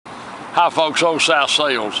Hi folks, Old South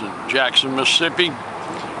Sales in Jackson, Mississippi,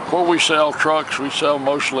 where we sell trucks. We sell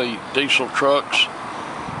mostly diesel trucks.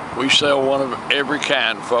 We sell one of every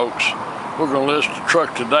kind, folks. We're going to list a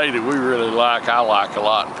truck today that we really like. I like a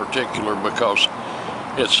lot in particular because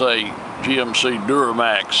it's a GMC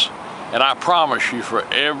Duramax. And I promise you, for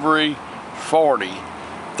every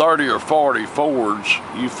 30 or 40 Fords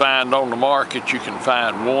you find on the market, you can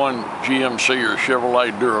find one GMC or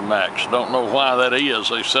Chevrolet Duramax. Don't know why that is.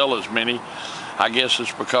 They sell as many. I guess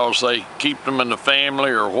it's because they keep them in the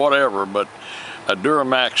family or whatever, but a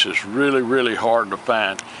Duramax is really, really hard to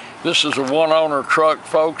find. This is a one-owner truck,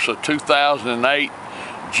 folks, a 2008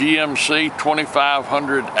 GMC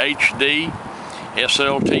 2500 HD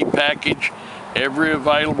SLT package. Every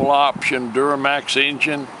available option, Duramax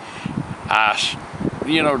engine.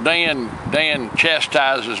 You know, Dan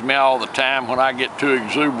chastises me all the time when I get too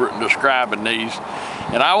exuberant describing these.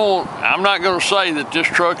 And I'm not going to say that this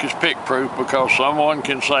truck is pick-proof, because someone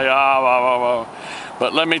can say,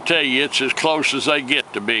 but let me tell you, it's as close as they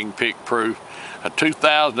get to being pick-proof. A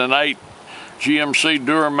 2008 GMC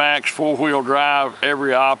Duramax, four-wheel drive,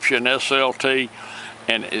 every option, SLT,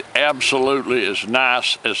 and it absolutely as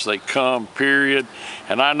nice as they come, period.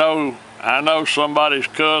 And I know somebody's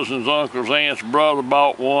cousin's, uncle's, aunt's brother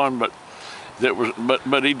bought one, but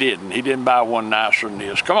he didn't. He didn't buy one nicer than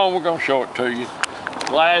this. Come on, we're gonna show it to you.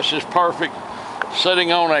 Glass is perfect,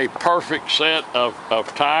 sitting on a perfect set of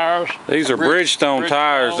tires. These are Bridgestone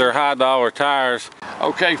tires. They're high-dollar tires.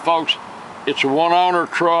 Okay, folks, it's a one-owner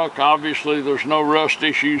truck. Obviously, there's no rust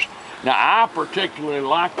issues. Now, I particularly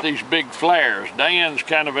like these big flares. Dan's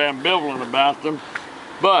kind of ambivalent about them,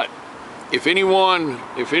 but if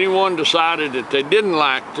anyone decided that they didn't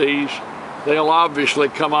like these, they'll obviously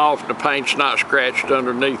come off. The paint's not scratched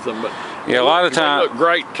underneath them, but yeah, a lot of times they look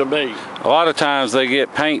great to me. A lot of times they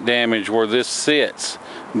get paint damage where this sits,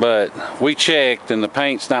 but we checked and the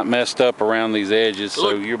paint's not messed up around these edges,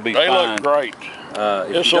 so you'll be fine. They look great.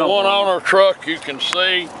 It's a one-owner truck. You can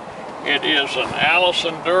see it is an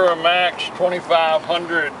Allison Duramax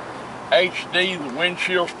 2500 HD. The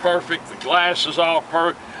windshield's perfect. The glass is all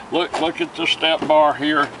perfect. Look at the step bar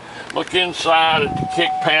here. Look inside at the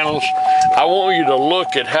kick panels. I want you to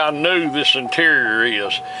look at how new this interior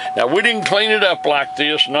is. Now, we didn't clean it up like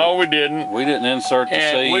this. No, we didn't. We didn't insert the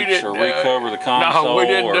seats or recover the console. No, we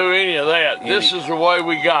didn't do any of that. This is the way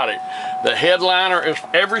we got it. The headliner is,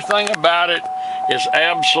 everything about it is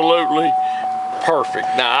absolutely perfect.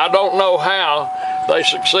 Now, I don't know how they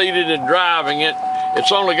succeeded in driving it.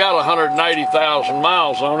 It's only got 180,000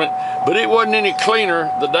 miles on it, but it wasn't any cleaner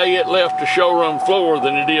the day it left the showroom floor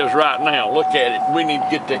than it is right now. Look at it. We need to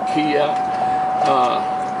get that key out.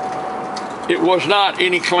 It was not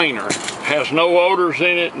any cleaner. Has no odors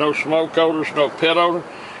in it, no smoke odors, no pet odor.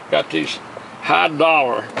 Got these high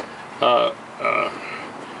dollar.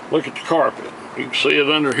 Look at the carpet. You can see it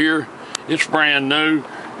under here. It's brand new.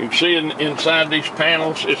 You can see it inside these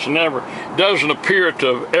panels. Doesn't appear to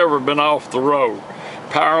have ever been off the road.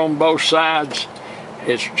 Power on both sides.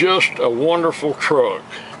 It's just a wonderful truck.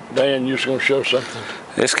 Dan, you just gonna show something?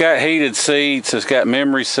 It's got heated seats, it's got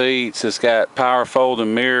memory seats, it's got power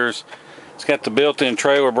folding mirrors, it's got the built-in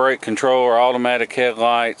trailer brake controller, automatic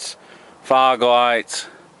headlights, fog lights,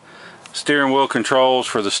 steering wheel controls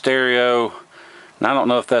for the stereo. And I don't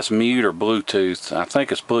know if that's mute or Bluetooth. I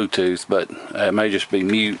think it's Bluetooth, but it may just be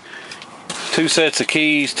mute. 2 sets of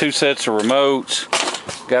keys, 2 sets of remotes,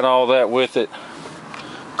 got all that with it.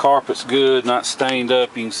 Carpet's good, not stained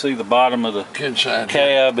up. You can see the bottom of the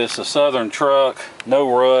cab. It's a Southern truck,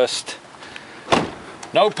 no rust.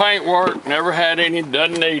 No paint work, never had any,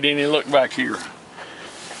 doesn't need any. Look back here.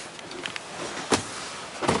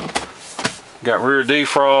 Got rear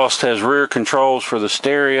defrost, has rear controls for the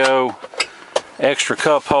stereo, extra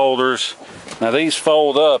cup holders. Now these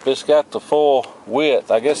fold up, it's got the full width.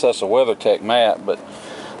 I guess that's a WeatherTech mat, but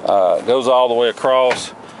it goes all the way across.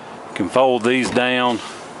 You can fold these down.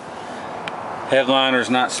 Headliner's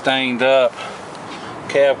not stained up.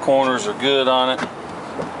 Cab corners are good on it.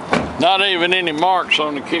 Not even any marks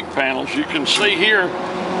on the kick panels. You can see here,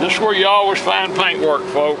 this is where you always find paint work,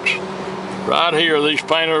 folks. Right here, these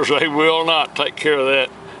painters, they will not take care of that.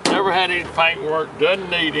 Never had any paint work, doesn't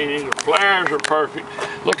need any. The flares are perfect.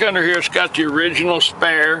 Look under here, it's got the original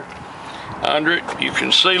spare under it. You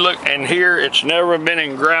can see, look, and here it's never been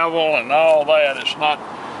in gravel and all that. It's not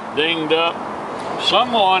dinged up.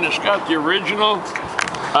 Someone has got the original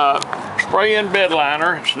spray-in bed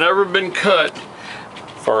liner. It's never been cut.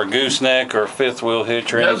 For a gooseneck or a fifth wheel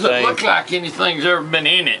hitch or anything. Doesn't look like anything's ever been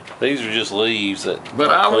in it. These are just leaves that.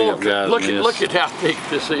 But I want look at how thick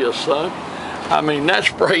this is, son. I mean, that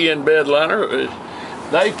spray-in bed liner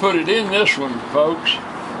They put it in this one, folks.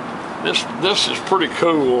 This is pretty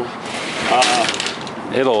cool.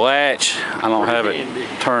 It'll latch. I don't have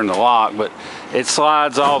it turned the lock, but it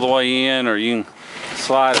slides all the way in, or you can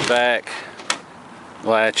slide it back,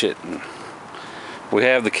 latch it. And we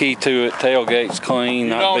have the key to it. Tailgate's clean,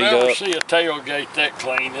 not beat up. You don't ever see a tailgate that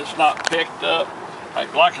clean. It's not picked up.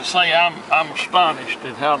 Like I say, I'm astonished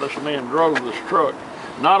at how this man drove this truck.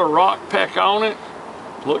 Not a rock peck on it.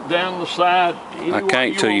 Look down the side. I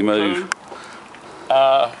can't till you move.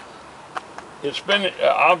 It's been,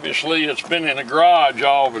 obviously, it's been in a garage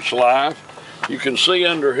all of its life. You can see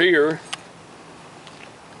under here,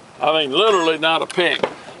 I mean, literally not a peck.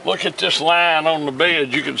 Look at this line on the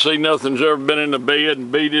bed. You can see nothing's ever been in the bed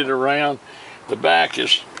and beat it around. The back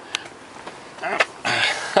is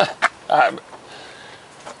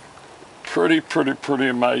pretty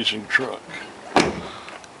amazing truck.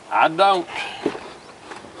 I don't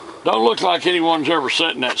look like anyone's ever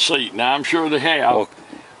sat in that seat. Now, I'm sure they have. Well,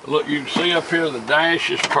 look, you can see up here the dash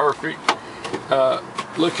is perfect.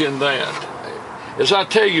 Look in that. As I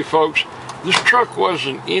tell you folks, this truck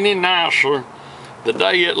wasn't any nicer the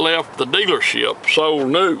day it left the dealership, sold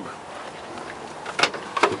new.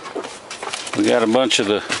 We got a bunch of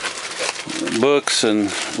the books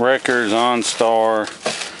and records, OnStar,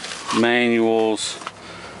 manuals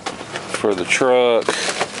for the truck,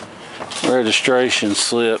 registration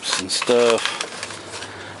slips and stuff.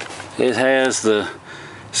 It has the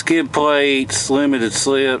skid plates, limited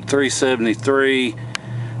slip, 373.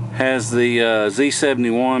 Has the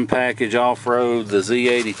Z71 package off-road, the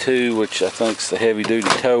Z82, which I think is the heavy-duty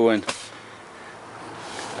towing.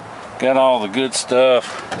 Got all the good stuff.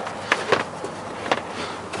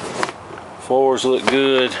 Floors look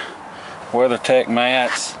good. WeatherTech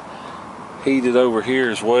mats. Heated over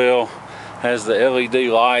here as well. Has the LED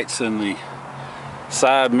lights and the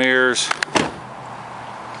side mirrors.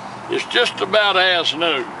 It's just about as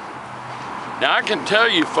new. Now I can tell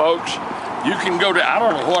you folks, you can go down, I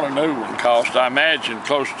don't know what a new one costs, I imagine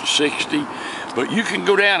close to 60, but you can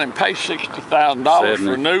go down and pay $60,000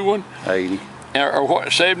 for a new one. 80. Or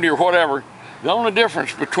what, 70 or whatever. The only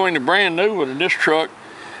difference between the brand new one and this truck,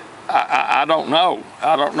 I don't know.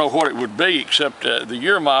 I don't know what it would be except the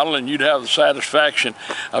year model, and you'd have the satisfaction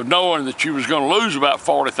of knowing that you was going to lose about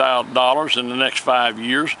 $40,000 in the next 5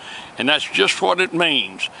 years, and that's just what it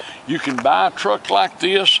means. You can buy a truck like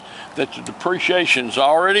this that the depreciation's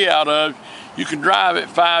already out of. You can drive it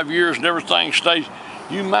 5 years and everything stays.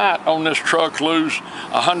 You might on this truck lose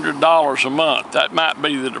 $100 a month. That might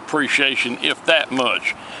be the depreciation, if that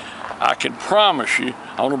much. I can promise you,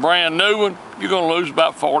 on a brand new one, you're going to lose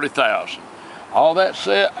about $40,000. All that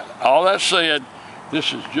said,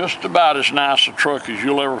 this is just about as nice a truck as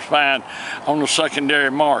you'll ever find on the secondary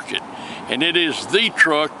market. And it is the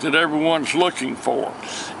truck that everyone's looking for.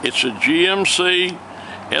 It's a GMC,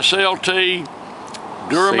 SLT,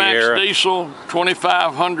 Duramax Sierra diesel,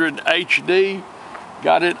 2500 HD.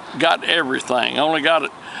 Got everything. Only got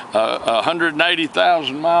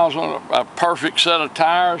 180,000 miles on a perfect set of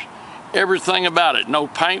tires. Everything about it. No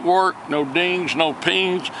paint work, no dings, no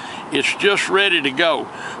pings. It's just ready to go.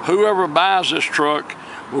 Whoever buys this truck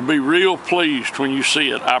will be real pleased when you see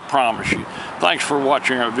it, I promise you. Thanks for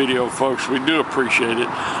watching our video, folks. We do appreciate it.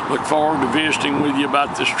 Look forward to visiting with you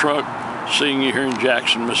about this truck, seeing you here in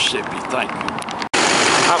Jackson, Mississippi. Thank you.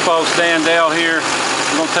 Hi folks, Dan Dale here.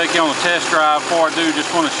 I'm going to take you on a test drive. Before I do,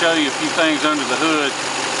 just want to show you a few things under the hood.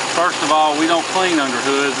 First of all, we don't clean under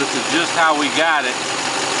hoods. This is just how we got it.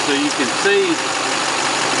 So you can see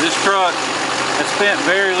this truck has spent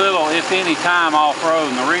very little, if any, time off-road.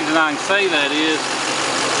 And the reason I can say that is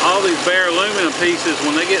all these bare aluminum pieces,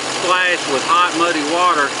 when they get splashed with hot, muddy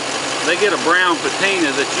water, they get a brown patina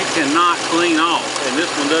that you cannot clean off. And this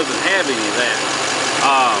one doesn't have any of that.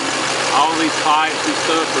 All these pipes and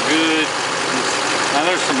stuff are good. Now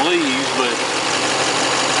there's some leaves, but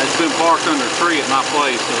it's been parked under a tree at my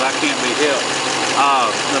place, so that can't be helped.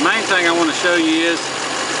 The main thing I want to show you is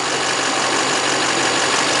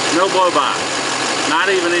no blow-by,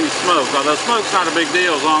 not even any smoke. Although smoke's not a big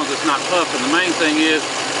deal as long as it's not puffing. The main thing is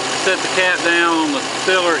set the cap down on the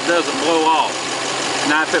filler, it doesn't blow off.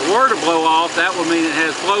 Now if it were to blow off, that would mean it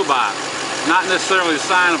has blow-by. Not necessarily a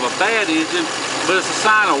sign of a bad engine, but it's a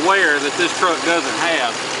sign of wear that this truck doesn't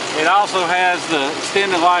have. It also has the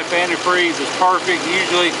extended life antifreeze. It's perfect.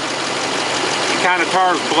 Usually it kind of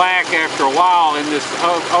turns black after a while in this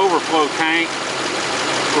overflow tank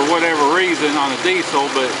for whatever reason on a diesel,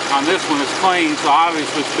 but on this one it's clean, so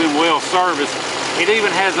obviously it's been well serviced. It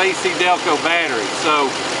even has AC Delco batteries, so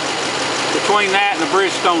between that and the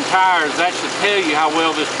Bridgestone tires, that should tell you how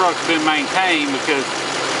well this truck's been maintained, because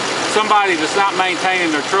somebody that's not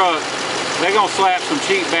maintaining their truck, they're gonna slap some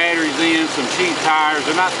cheap batteries in, some cheap tires.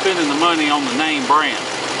 They're not spending the money on the name brand.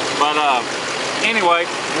 But anyway,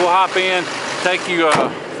 we'll hop in, take you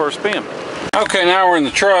for a spin. Okay, now we're in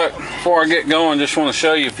the truck. Before I get going, just want to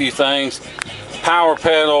show you a few things. Power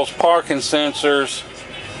pedals, parking sensors.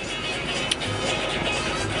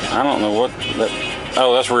 I don't know what that,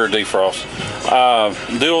 oh, that's rear defrost.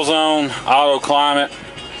 Dual zone, auto climate.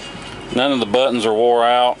 None of the buttons are wore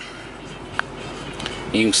out.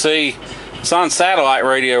 You can see it's on satellite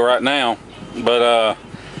radio right now, but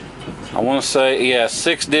I want to say, yeah,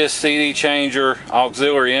 6-disc CD changer,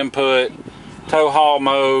 auxiliary input, tow haul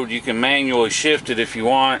mode. You can manually shift it if you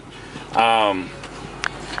want.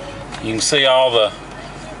 You can see all the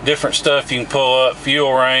different stuff you can pull up.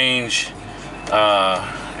 Fuel range,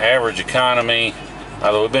 average economy,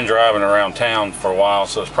 although we've been driving around town for a while,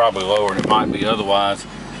 so it's probably lower than it might be otherwise.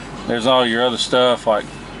 There's all your other stuff like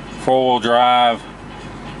 4-wheel drive.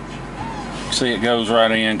 See, it goes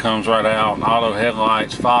right in, comes right out. Auto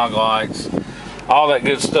headlights, fog lights, all that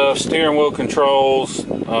good stuff. Steering wheel controls,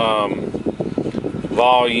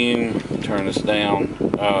 volume, turn this down,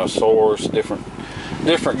 source, different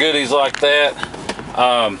goodies like that.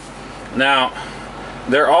 Now,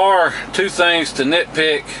 there are two things to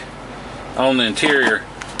nitpick on the interior.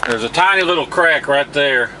 There's a tiny little crack right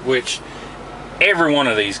there, which every one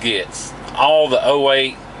of these gets. All the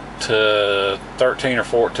 08 to 13 or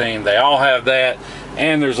 14, they all have that.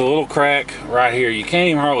 And there's a little crack right here. You can't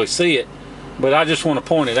even hardly see it, but I just want to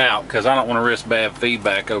point it out because I don't want to risk bad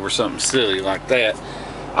feedback over something silly like that.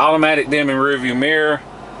 Automatic dimming rearview mirror,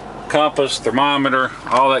 compass, thermometer,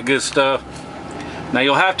 all that good stuff. Now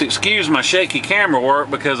you'll have to excuse my shaky camera work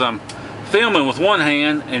because I'm filming with one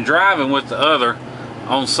hand and driving with the other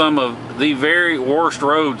on some of the very worst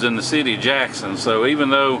roads in the city of Jackson. So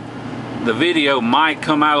even though the video might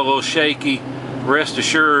come out a little shaky, rest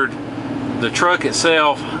assured the truck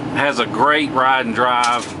itself has a great ride and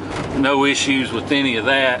drive, no issues with any of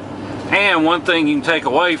that. And one thing you can take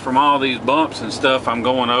away from all these bumps and stuff I'm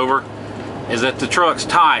going over is that the truck's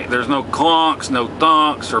tight. There's no clunks, no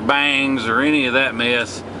thunks or bangs or any of that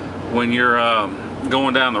mess when you're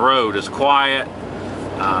going down the road. It's quiet.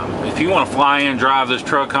 If you want to fly in and drive this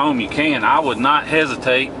truck home, you can. I would not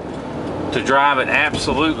hesitate to drive it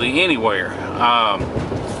absolutely anywhere.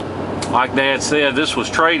 Like Dad said, this was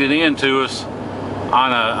traded in to us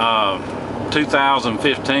on a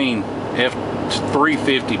 2015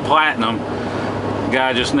 F350 Platinum. The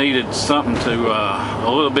guy just needed something to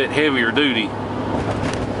a little bit heavier duty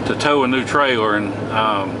to tow a new trailer, and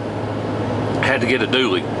had to get a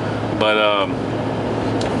dually. But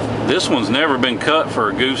this one's never been cut for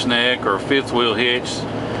a gooseneck or a fifth wheel hitch,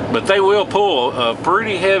 but they will pull a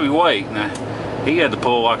pretty heavy weight. Now, he had to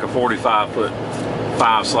pull like a 45-foot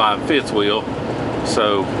 5-slide fifth wheel,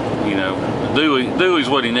 so you know, dually's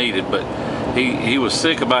what he needed. But he was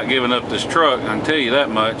sick about giving up this truck, I can tell you that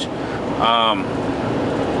much.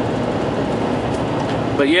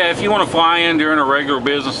 But yeah, if you want to fly in during our regular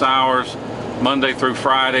business hours, Monday through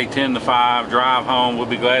Friday, 10 to 5, drive home, we'll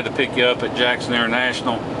be glad to pick you up at Jackson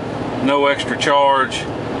International. No extra charge.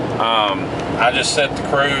 I just set the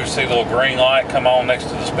cruise, see the little green light come on next to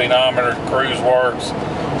the speedometer, cruise works.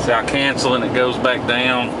 See, I cancel and it goes back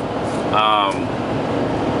down.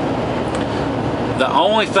 The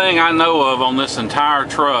only thing I know of on this entire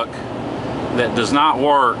truck that does not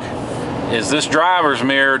work is this driver's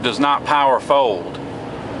mirror does not power fold,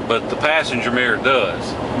 but the passenger mirror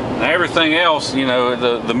does. Now, everything else, you know,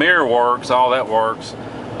 the mirror works, all that works.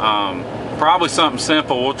 Probably something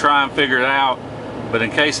simple, we'll try and figure it out, but in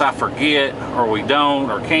case I forget or we don't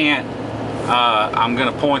or can't, I'm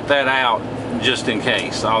going to point that out just in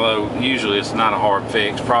case, although usually it's not a hard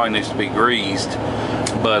fix, probably needs to be greased.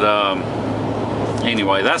 But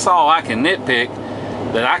anyway, that's all I can nitpick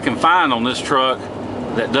that I can find on this truck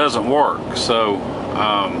that doesn't work. So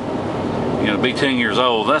you know, to be 10 years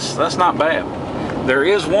old, that's not bad. There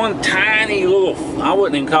is one tiny little, I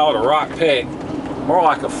wouldn't even call it a rock peck, more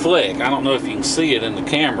like a fleck. I don't know if you can see it in the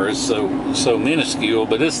camera, it's so minuscule,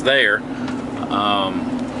 but it's there.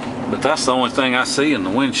 But that's the only thing I see in the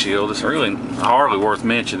windshield. It's really hardly worth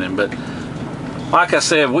mentioning. But like I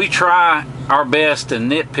said, we try our best to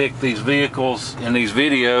nitpick these vehicles in these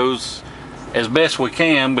videos as best we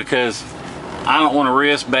can, because I don't want to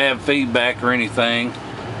risk bad feedback or anything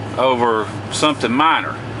over something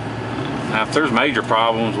minor. Now, if there's major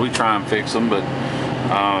problems, we try and fix them, but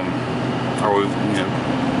or we, you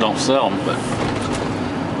know, don't sell them. But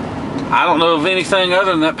I don't know of anything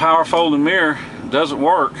other than that power folding mirror doesn't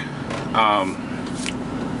work.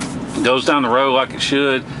 Goes down the road like it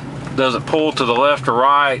should. doesn't pull to the left or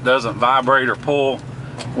right, doesn't vibrate or pull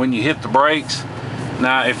when you hit the brakes.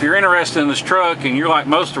 Now, if you're interested in this truck and you're like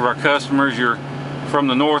most of our customers, you're from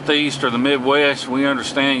the Northeast or the Midwest, we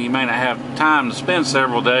understand you may not have time to spend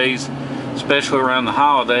several days, especially around the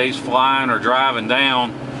holidays, flying or driving down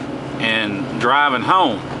and driving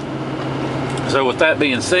home. So with that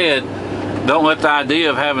being said, don't let the idea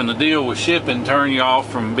of having to deal with shipping turn you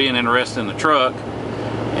off from being interested in the truck.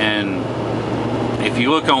 And if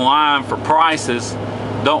you look online for prices,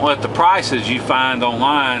 don't let the prices you find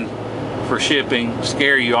online for shipping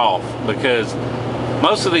scare you off, because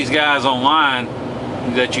most of these guys online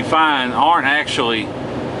that you find aren't actually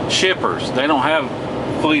shippers. They don't have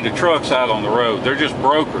a fleet of trucks out on the road. They're just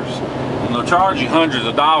brokers, and they'll charge you hundreds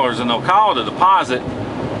of dollars and they'll call it a deposit,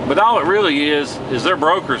 but all it really is their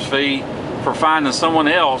broker's fee for finding someone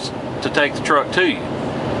else to take the truck to you.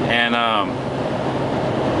 And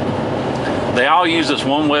they all use this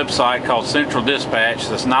one website called Central Dispatch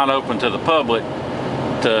that's not open to the public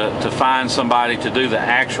to find somebody to do the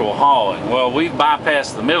actual hauling. Well, we've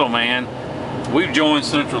bypassed the middleman. We've joined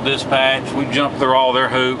Central Dispatch. We've jumped through all their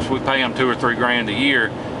hoops. We pay them $2 or $3 grand a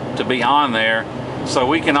year to be on there, so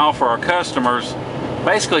we can offer our customers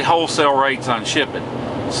basically wholesale rates on shipping.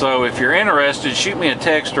 So if you're interested, shoot me a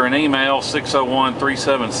text or an email,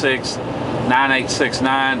 601-376-9869,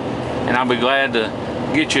 and I'll be glad to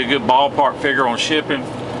get you a good ballpark figure on shipping.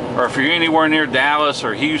 Or if you're anywhere near Dallas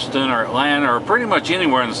or Houston or Atlanta or pretty much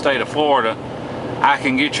anywhere in the state of Florida, I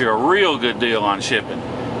can get you a real good deal on shipping.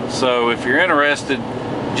 So if you're interested,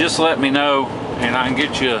 just let me know and I can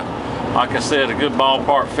get you, like I said, a good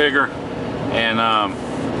ballpark figure. And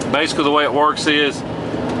basically the way it works is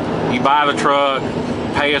you buy the truck,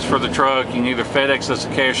 pay us for the truck. You can either FedEx us a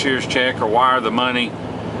cashier's check or wire the money.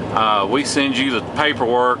 We send you the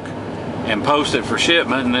paperwork and post it for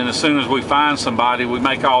shipment, and then as soon as we find somebody, we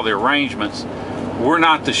make all the arrangements. We're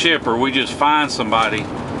not the shipper, we just find somebody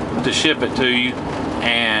to ship it to you,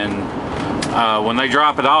 and when they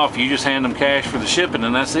drop it off, you just hand them cash for the shipping,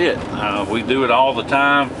 and that's it. We do it all the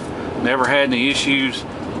time, never had any issues.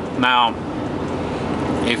 Now,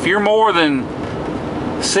 if you're more than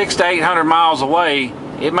 600 to 800 miles away,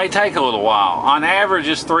 it may take a little while. On average,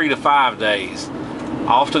 it's 3 to 5 days.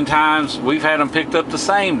 Oftentimes, we've had them picked up the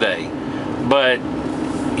same day. But,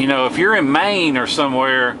 you know, if you're in Maine or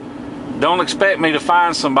somewhere, don't expect me to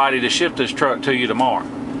find somebody to ship this truck to you tomorrow.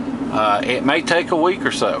 It may take a week or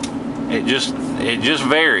so. It just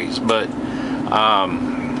varies. But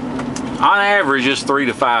on average, it's 3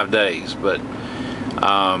 to 5 days. But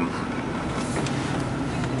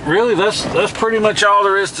really, that's pretty much all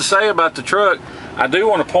there is to say about the truck. I do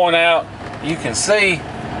want to point out, you can see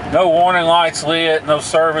no warning lights lit, no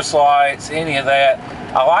service lights, any of that.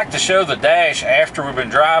 I like to show the dash after we've been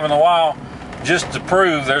driving a while, just to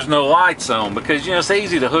prove there's no lights on, because you know it's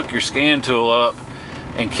easy to hook your scan tool up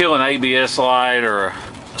and kill an ABS light or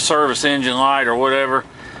a service engine light or whatever.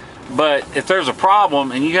 But if there's a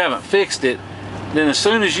problem and you haven't fixed it, then as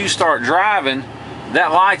soon as you start driving,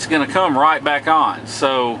 that light's going to come right back on.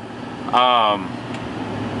 So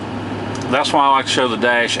that's why I like to show the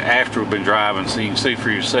dash after we've been driving, so you can see for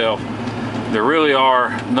yourself. There really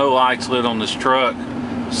are no lights lit on this truck.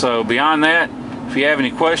 So beyond that, if you have any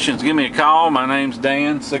questions, give me a call. My name's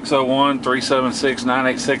Dan,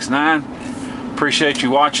 601-376-9869. Appreciate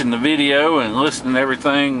you watching the video and listening to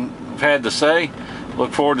everything I've had to say.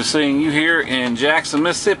 Look forward to seeing you here in Jackson,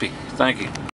 Mississippi. Thank you.